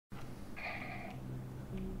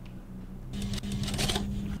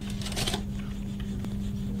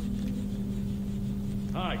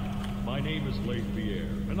name is Leif Pierre,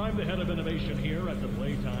 and I'm the head of innovation here at the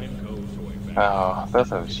Playtime Co. Toy Factory. Oh, that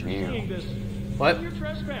was you. Seeing this, What? You're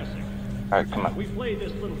trespassing. Alright, come on. We play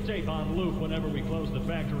this little tape on loop whenever we close the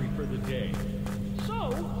factory for the day.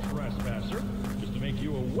 So, trespasser, just to make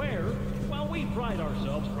you aware, while we pride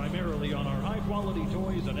ourselves primarily on our high-quality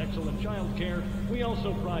toys and excellent child care, we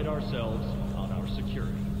also pride ourselves on our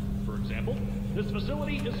security. For example, this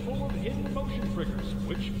facility is full of hidden motion triggers,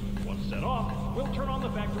 which, once set off, will turn on the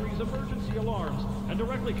factory's emergency alarms and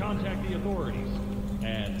directly contact the authorities.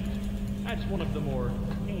 And that's one of the more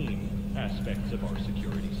tame aspects of our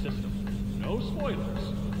security system. No spoilers.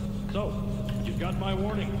 So, you've got my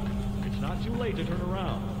warning. It's not too late to turn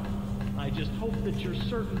around. I just hope that you're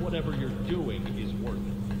certain whatever you're doing is worth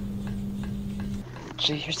it.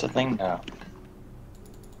 See, here's the thing though.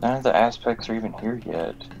 None of the aspects are even here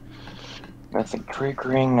yet. Nothing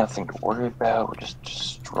triggering, nothing to worry about. We're just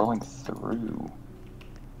strolling through.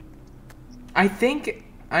 I think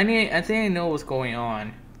I know what's going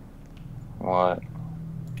on. What?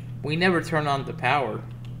 We never turn on the power.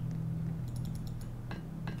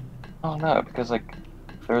 Oh no, because like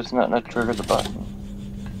there's nothing to trigger the button.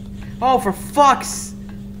 Oh, for fuck's!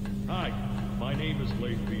 Hi, my name is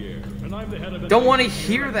Leif Pierre, and I'm the head of. Don't want to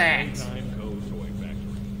hear that. Playtime Co. Toy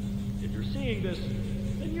Factory. If you're seeing this,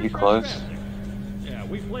 then you're You close? trespassing. Yeah,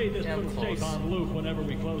 we play this Yeah, little tape on loop whenever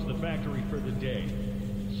we close the factory for the day.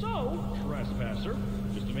 So, trespasser,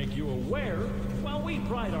 just to make you aware, while we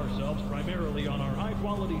pride ourselves primarily on our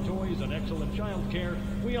high-quality toys and excellent child care,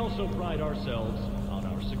 we also pride ourselves on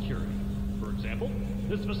our security. For example,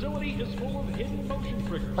 this facility is full of hidden motion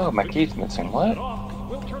triggers. Oh, my key's missing. What?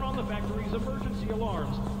 We'll turn on the factory's emergency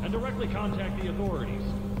alarms and directly contact the authorities.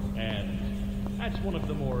 And that's one of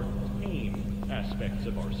the more tame aspects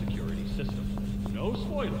of our security system. No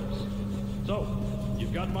spoilers. So,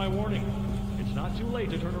 you've got my warning. It's not too late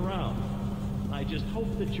to turn around. I just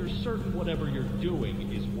hope that you're certain whatever you're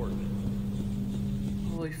doing is worth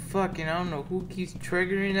it. Holy fucking, I don't know who keeps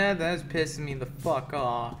triggering that. That's pissing me the fuck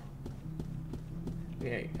off.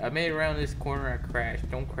 Okay, I made it around this corner, I crashed.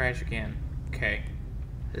 Don't crash again. Okay.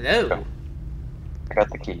 Hello? Go. I got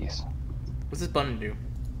the keys. What's this button do?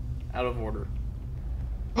 Out of order.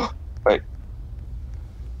 Wait.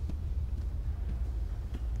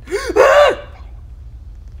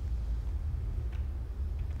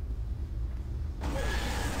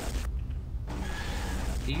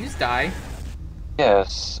 Did you just die?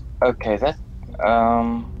 Yes. Okay, that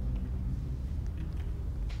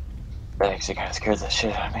actually kinda scared the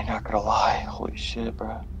shit out of me, not gonna lie. Holy shit,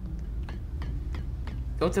 bro.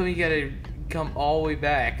 Don't tell me you gotta come all the way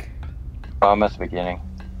back. Oh, I'm at the beginning.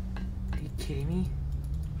 Are you kidding me?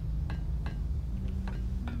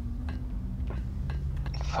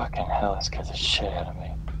 Fucking hell, that scared the shit out of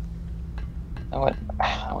me. That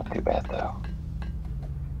went too bad though.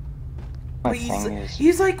 My But thing is,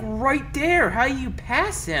 he's like right there. How do you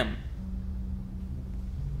pass him?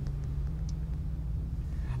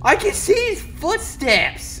 I can see his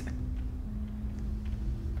footsteps.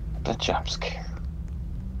 the jump scare.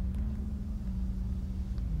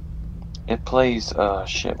 It plays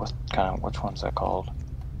shit, which one's that called?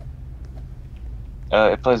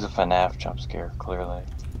 It plays a FNAF jump scare, clearly.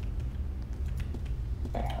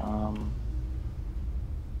 Okay,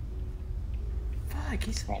 Fuck,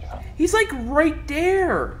 he's like right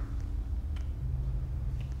there.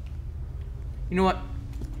 You know what?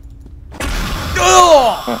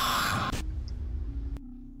 Oh!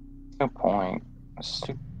 No point. It's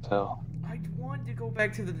stupid though. I wanted to go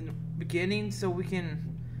back to the beginning so we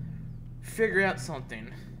can figure out something.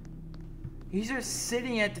 He's just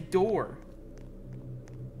sitting at the door.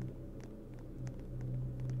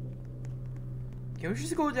 Can we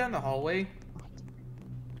just go down the hallway?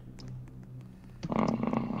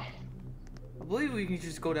 I believe we can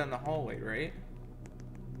just go down the hallway, right?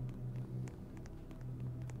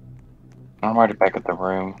 I'm already back at the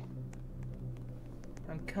room.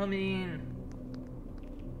 I'm coming.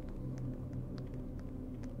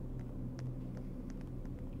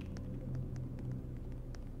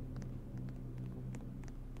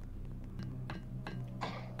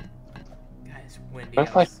 Guys, windy.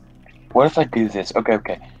 What if I do this?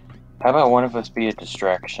 Okay. How about one of us be a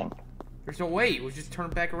distraction? There's no way. We'll just turn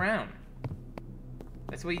back around.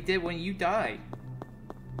 That's what you did when you died.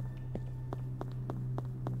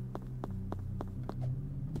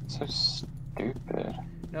 So stupid.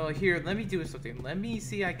 No, here, let me do something. Let me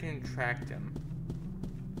see I can track him.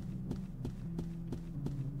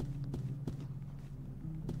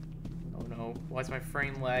 Oh no, why is my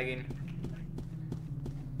frame lagging?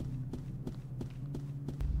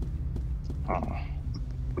 Oh.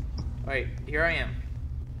 Wait, here I am.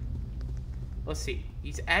 Let's see.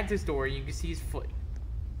 He's at this door. You can see his foot.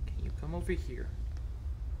 Can you come over here?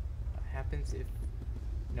 What happens if...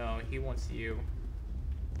 No, he wants you.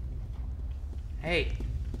 Hey.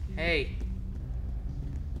 Hey.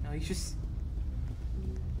 No, he's just...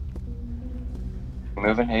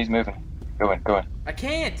 Moving? He's moving. Go in, go in. I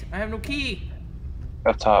can't! I have no key!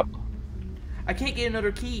 Up top. I can't get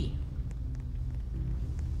another key.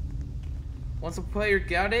 Once a player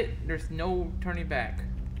got it, there's no turning back.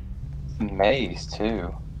 Maze,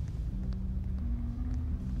 too.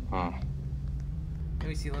 Let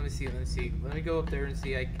me see, let me see, let me see. Let me go up there and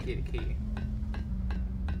see if I can get a key.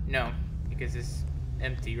 No, because it's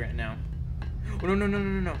empty right now. Oh, no, no, no,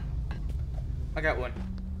 no, no, no. I got one.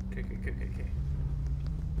 Okay, okay, okay, okay, okay.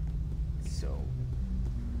 So...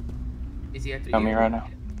 Is he after you? Got me right now.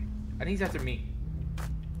 I think he's after me.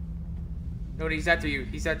 No, he's after you.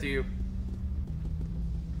 He's after you.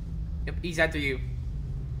 Yep, he's after you.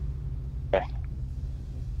 Okay.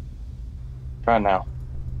 Try now.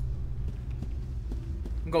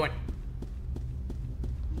 I'm going.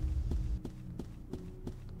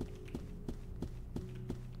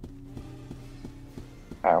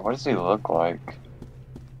 Alright, what does he look like?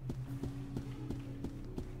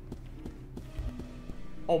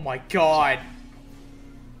 Oh my god.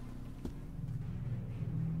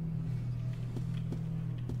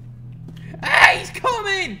 Ah, he's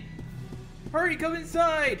coming! Hurry, come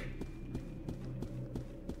inside!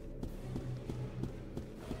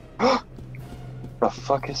 The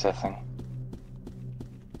fuck is that thing?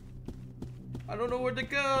 I don't know where to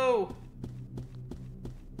go.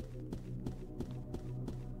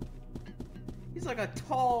 He's like a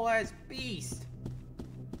tall ass beast.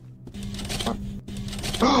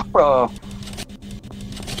 Bro.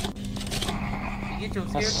 You get jump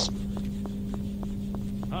scared?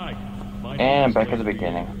 Hi, my name And is back at the Glenn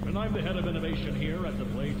beginning. Beard, and I'm the head of innovation here at the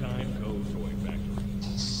Playtime Co. Toy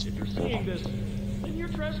Factory. If you're seeing this, then you're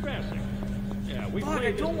trespassing. Yeah, we Fuck, play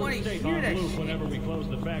I this don't wanna to stay hear on that loop shit. whenever we close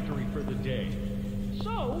the factory for the day.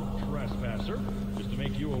 So, trespasser, just to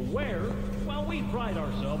make you aware, while we pride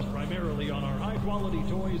ourselves primarily on our high-quality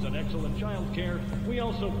toys and excellent child care, we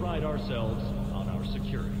also pride ourselves on our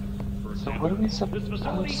security. For So example, what are we this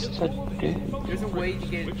facility is supposed full of to do? in-motion There's a way to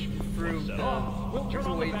get which, through once set the- off, will there's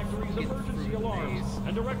turn a on way the to factory's get emergency through the alarms maze.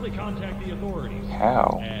 and directly contact the authorities.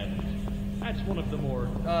 How? And that's one of the more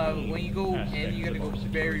When you go in, aspects you gotta of go our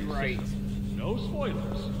very security right. system. No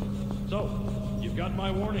spoilers. So, you've got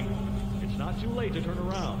my warning. It's not too late to turn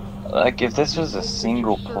around. Like, if this was a Hope that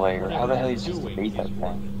single you're certain player, how the hell whatever are you supposed to you're beat that doing is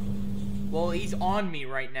thing? Well, he's on me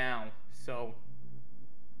right now, so...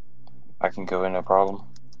 I can go in, no problem.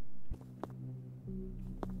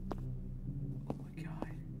 Oh my god.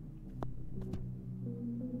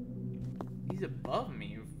 He's above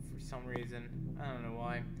me for some reason. I don't know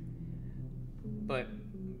why. But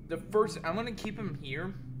the first... I'm gonna keep him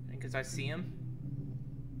here, because I see him.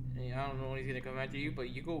 And I don't know when he's gonna come after you,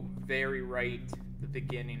 but you go very right at the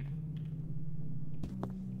beginning.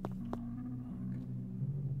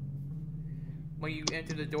 When you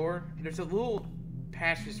enter the door, there's a little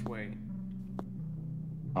passageway.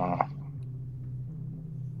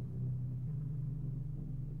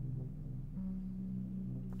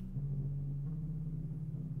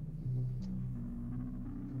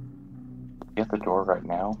 You at the door right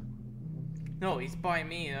now? No, he's by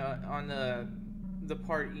me on the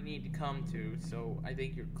part you need to come to, so I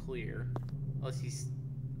think you're clear.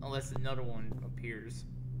 Unless another one appears.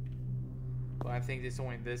 But I think it's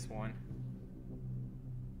only this one.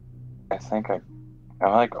 I think I'm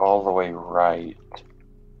like all the way right.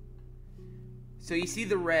 So you see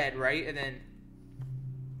the red, right? And then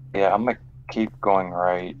Yeah, I'm gonna keep going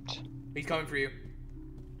right. he's coming for you.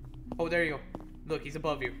 Oh, there you go. Look, he's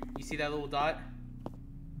above you. You see that little dot?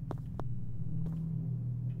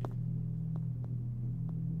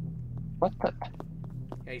 What the?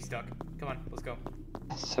 Yeah, he's stuck. Come on, let's go.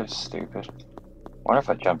 That's so stupid. What if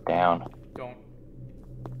I jump down? Don't.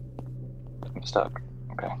 I'm stuck.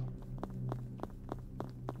 Okay.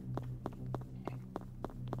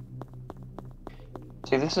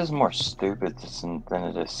 See, this is more stupid than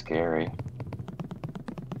it is scary.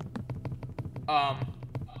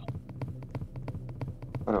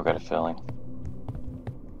 What do I got a feeling?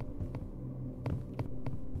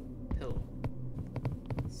 Hill.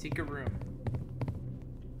 Secret room.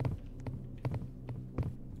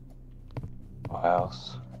 What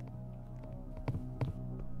else?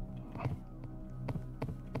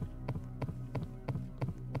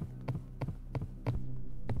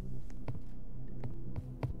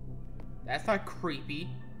 That's not creepy.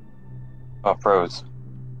 Oh, froze.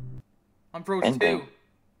 I'm frozen Ending. too.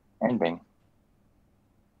 Ending.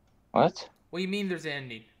 What? What do you mean there's an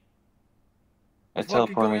ending? It What's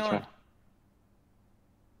fucking teleported me going on? to.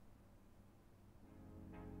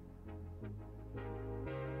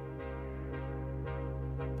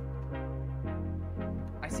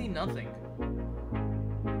 I see nothing.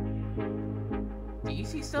 Do you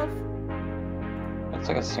see stuff? It's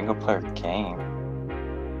like a single player game.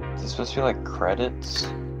 Is this supposed to be like credits?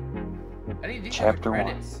 I think these are Chapter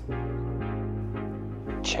credits.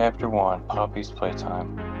 Chapter 1, Poppy's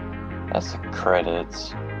Playtime. That's the credits.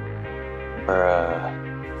 Bruh.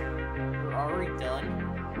 We're already done.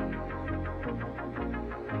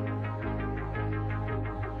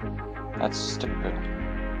 That's stupid.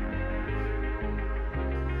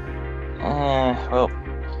 Well,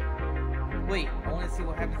 Wait, I want to see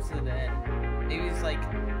what happens to the end. Maybe it's like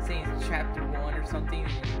saying it's chapter 1 or something.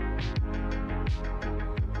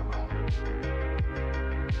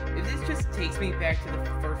 If this just takes me back to the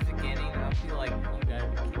first beginning, I'll feel like you gotta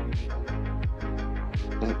be kidding me.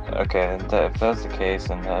 okay, if that's the case,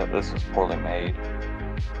 then this was poorly made.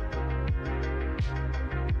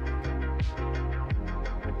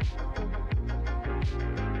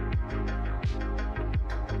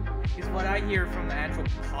 Is what I hear from the actual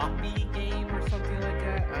Poppy game or something like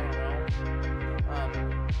that. I don't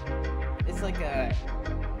know. It's like a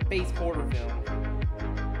base horror film.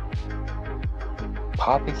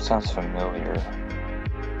 Poppy sounds familiar.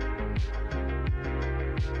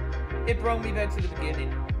 It brought me back to the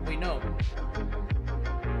beginning. Wait, no.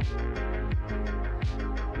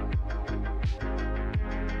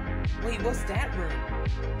 Wait, what's that room?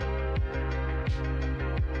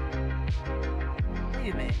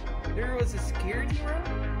 Wait a minute. There was a security room?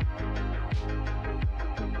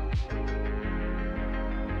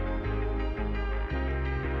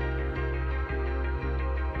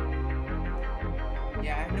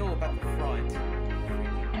 Yeah, I know about the front.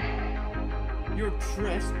 You're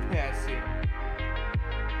trespassing.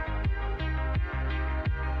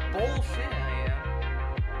 Bullshit, I am.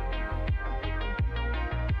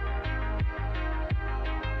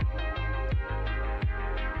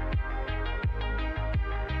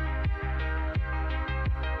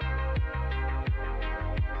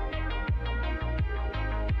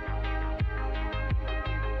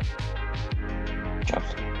 Jump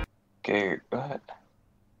scare. What?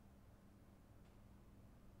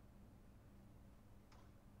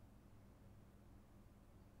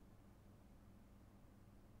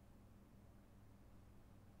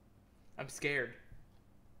 I'm scared.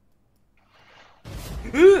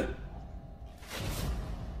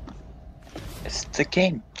 Is the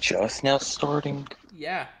game just now starting?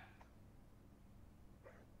 Yeah.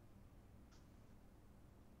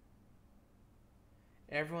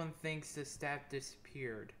 Everyone thinks the staff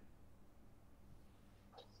disappeared.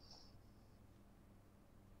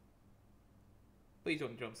 Please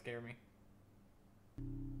don't jump scare me.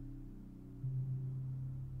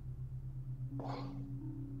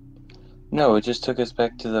 No, it just took us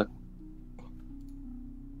back to the...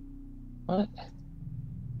 What?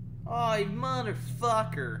 Oh, you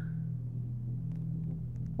motherfucker.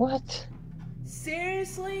 What?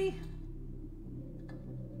 Seriously?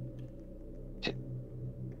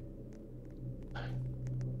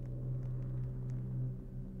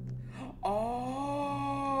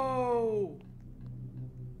 Oh!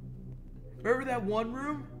 Remember that one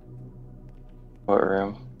room? What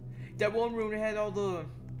room? That one room that had all the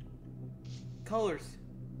colors.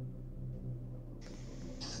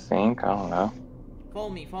 Think? I don't know. Follow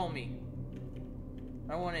me, follow me.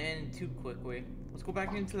 I don't want to end too quickly. Let's go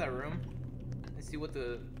back into that room and see what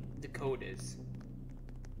the code is.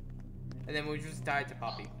 And then we just died to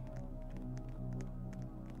Poppy.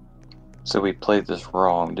 So we played this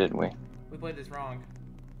wrong, didn't we? We played this wrong.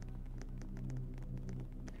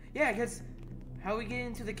 Yeah, because how we get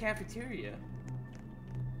into the cafeteria?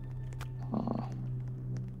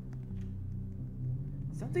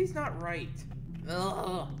 Something's not right.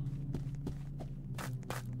 Ugh.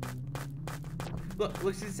 Look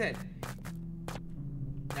what it said.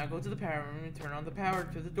 Now go to the power room and turn on the power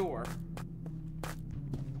to the door.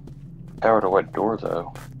 Power to what door,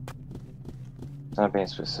 though? It's not being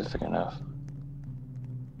specific enough.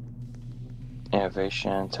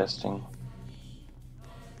 Innovation, testing.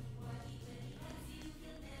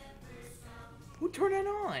 Who turned it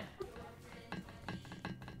on?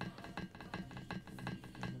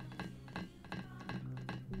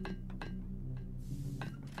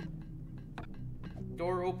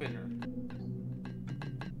 Door opener.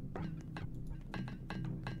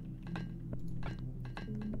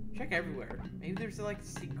 Check everywhere. Maybe there's like a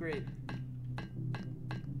secret.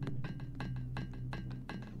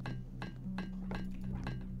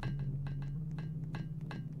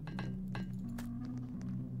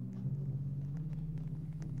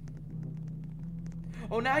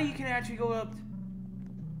 Oh, now you can actually go up.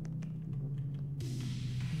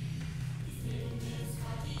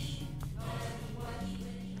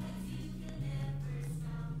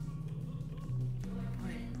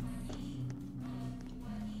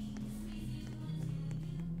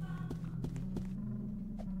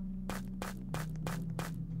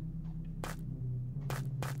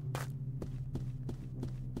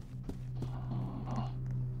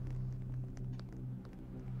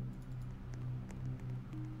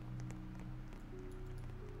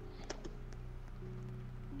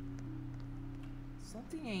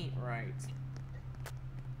 Something ain't right.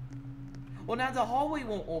 Well, now the hallway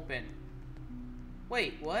won't open.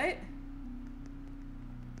 Wait, what?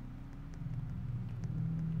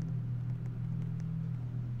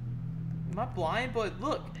 Am I blind? But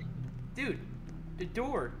look, dude, the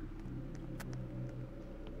door.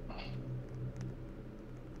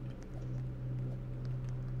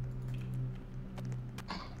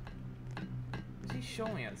 What's he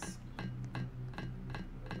showing us?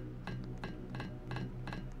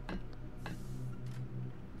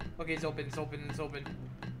 Okay, it's open, it's open, it's open.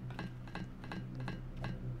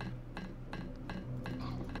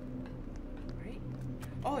 Right?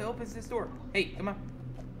 Oh, it opens this door. Hey, come on.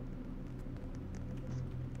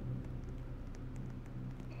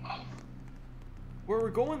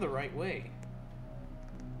 We're going the right way.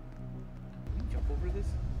 Can we jump over this?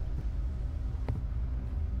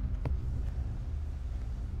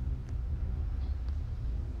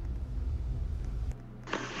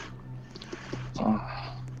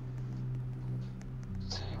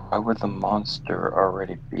 Why would the monster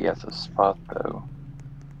already be at the spot, though?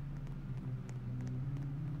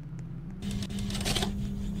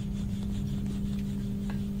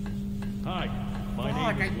 Hi,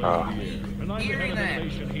 my name is Larry, and I'm the head of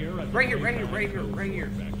innovation here at the right here.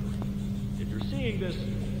 Factory. If you're seeing this,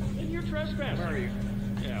 then you're trespassing. Where are you?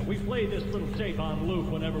 Yeah, we play this little tape on loop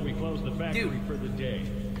whenever we close the factory for the day.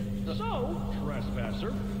 So,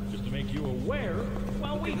 trespasser, just to make you aware,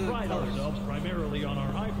 while we pride ourselves primarily on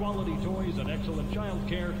our high-quality toys and excellent child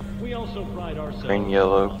care, we also pride ourselves Green,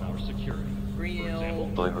 yellow. on our security. Green, yellow,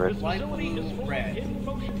 blue, red. This light facility is blue, full red. of hidden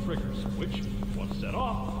motion triggers, which, once set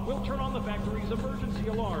off, will turn on the factory's emergency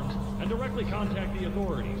alarms and directly contact the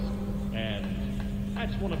authorities. And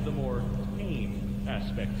that's one of the more tame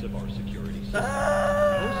aspects of our security system.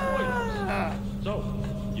 No spoilers. So,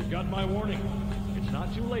 you've got my warning. It's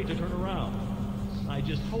not too late to turn around. I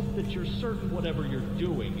just hope that you're certain whatever you're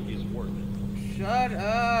doing is worth it. Shut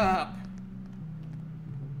up.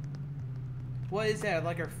 What is that,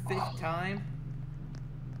 like our 5th time?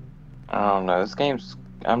 I don't know. This game's.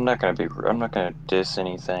 I'm not gonna diss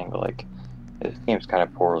anything, but like, this game's kind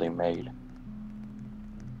of poorly made.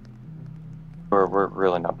 We're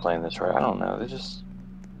really not playing this right. I don't know. They just.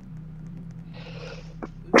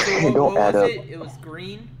 So don't what add was up. it? It was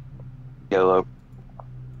green? Yellow,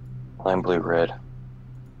 lime, blue, red.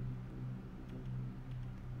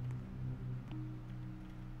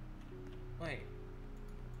 Wait.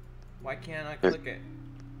 Why can't I click it?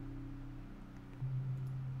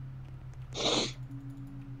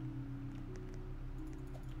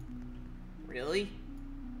 Really?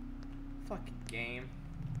 Fucking game.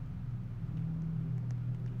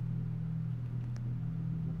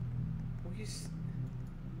 Will you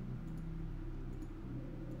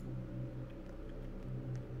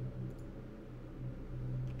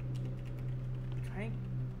trying?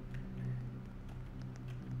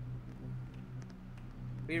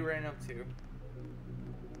 We ran up to.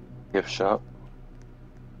 Gift shop.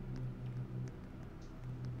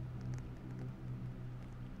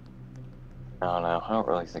 I don't know. I don't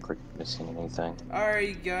really think we're missing anything.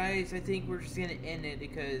 Alright guys, I think we're just gonna end it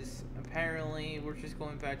because apparently we're just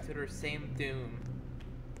going back to the same doom.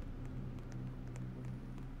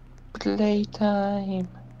 Playtime.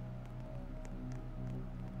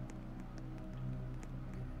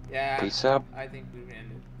 Yeah, Peace out. I think we've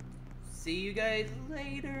ended. See you guys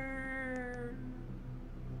later.